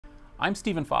I'm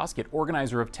Stephen Foskett,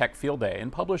 organizer of Tech Field Day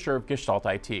and publisher of Gestalt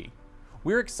IT.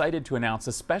 We're excited to announce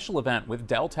a special event with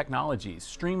Dell Technologies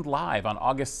streamed live on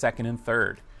August 2nd and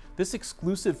 3rd. This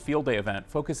exclusive Field Day event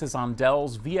focuses on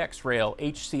Dell's VxRail,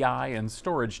 HCI, and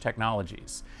storage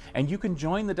technologies. And you can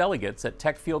join the delegates at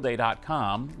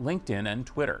techfieldday.com, LinkedIn, and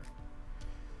Twitter.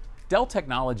 Dell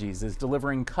Technologies is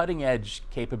delivering cutting-edge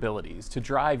capabilities to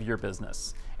drive your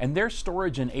business, and their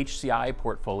storage and HCI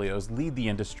portfolios lead the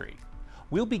industry.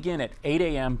 We'll begin at 8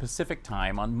 a.m. Pacific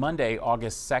Time on Monday,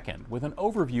 August 2nd, with an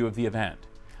overview of the event.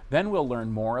 Then we'll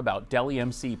learn more about Dell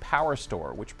EMC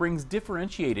PowerStore, which brings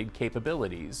differentiated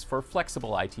capabilities for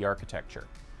flexible IT architecture.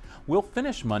 We'll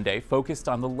finish Monday focused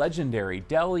on the legendary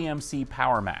Dell EMC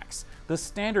PowerMax, the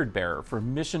standard bearer for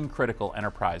mission-critical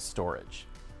enterprise storage.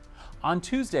 On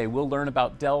Tuesday, we'll learn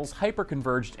about Dell's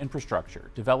hyperconverged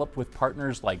infrastructure, developed with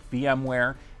partners like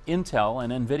VMware, Intel,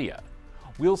 and NVIDIA.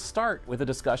 We'll start with a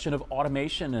discussion of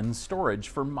automation and storage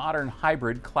for modern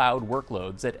hybrid cloud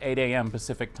workloads at 8 a.m.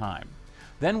 Pacific Time.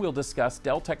 Then we'll discuss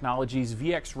Dell Technologies'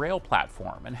 VxRail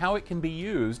platform and how it can be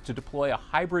used to deploy a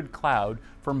hybrid cloud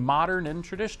for modern and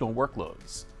traditional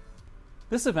workloads.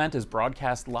 This event is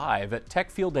broadcast live at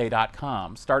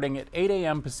techfieldday.com starting at 8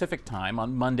 a.m. Pacific Time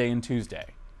on Monday and Tuesday.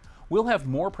 We'll have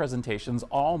more presentations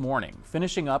all morning,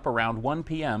 finishing up around 1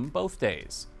 p.m. both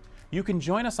days. You can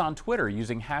join us on Twitter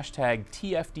using hashtag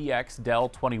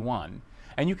TFDXDell21,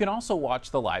 and you can also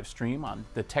watch the live stream on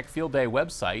the Tech Field Day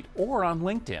website or on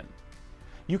LinkedIn.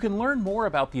 You can learn more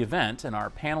about the event and our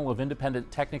panel of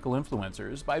independent technical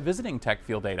influencers by visiting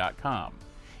techfieldday.com.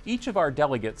 Each of our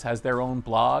delegates has their own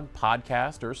blog,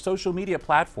 podcast, or social media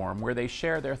platform where they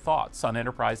share their thoughts on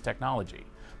enterprise technology,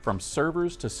 from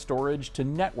servers to storage to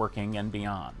networking and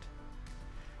beyond.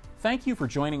 Thank you for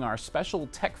joining our special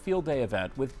Tech Field Day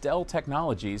event with Dell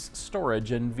Technologies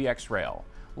Storage and VxRail,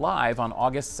 live on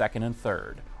August 2nd and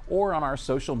 3rd, or on our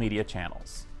social media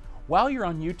channels. While you're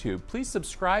on YouTube, please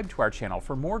subscribe to our channel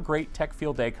for more great Tech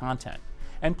Field Day content,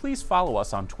 and please follow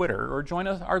us on Twitter or join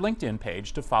our LinkedIn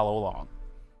page to follow along.